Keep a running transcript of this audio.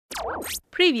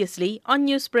Previously on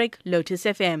Newsbreak, Lotus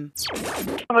FM.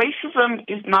 Racism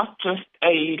is not just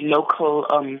a local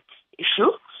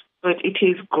issue, but it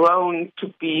has grown to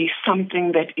be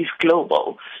something that is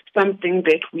global, something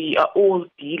that we are all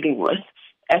dealing with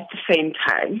at the same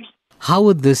time. How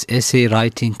would this essay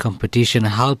writing competition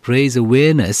help raise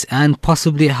awareness and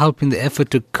possibly help in the effort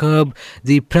to curb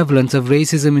the prevalence of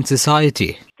racism in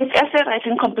society? This essay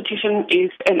writing competition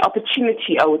is an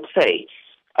opportunity, I would say,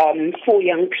 for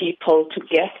young people to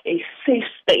get a safe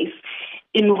space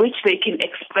in which they can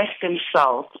express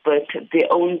themselves with their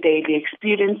own daily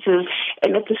experiences,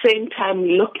 and at the same time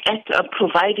look at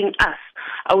providing us,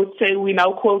 I would say we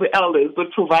now call the elders,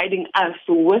 but providing us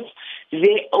with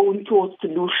their own thought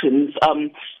solutions.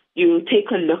 You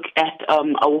take a look at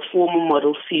our former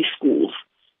Model C schools,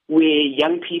 where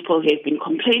young people have been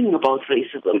complaining about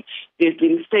racism. They've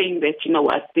been saying that,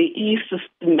 there is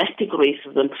systematic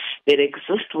racism that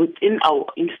exists within our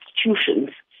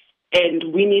institutions, and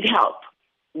we need help.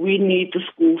 We need the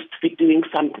schools to be doing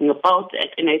something about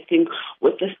that. And I think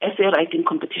with this essay writing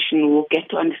competition, we'll get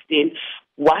to understand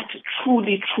what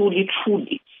truly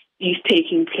is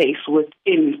taking place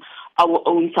within our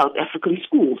own South African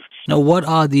schools. Now, what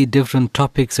are the different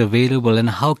topics available and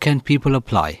how can people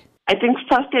apply? I think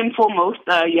first and foremost,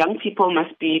 young people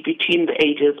must be between the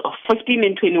ages of 15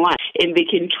 and 21, and they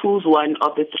can choose one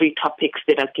of the three topics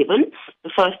that are given.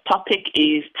 The first topic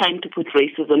is time to put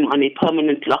racism on a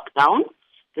permanent lockdown.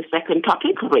 The second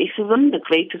topic, racism, the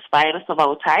greatest virus of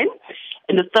our time.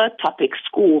 And the third topic,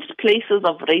 schools, places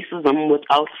of racism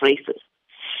without racists.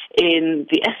 And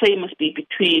the essay must be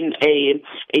between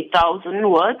 1,000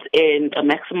 words and a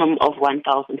maximum of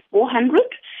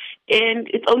 1,400. And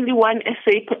it's only one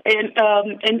essay per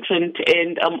entrant.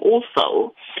 And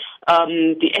also,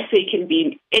 the essay can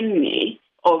be in any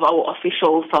of our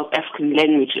official South African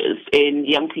languages. And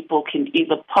young people can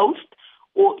either post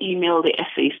or email the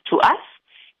essays to us.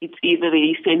 It's either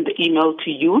they send the email to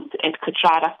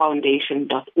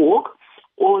youth@kathradafoundation.org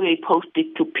or they post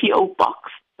it to P.O.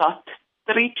 Box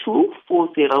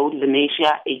 3240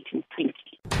 Lenasia 1820.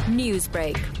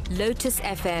 Newsbreak, Lotus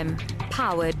FM,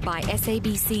 powered by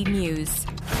SABC News.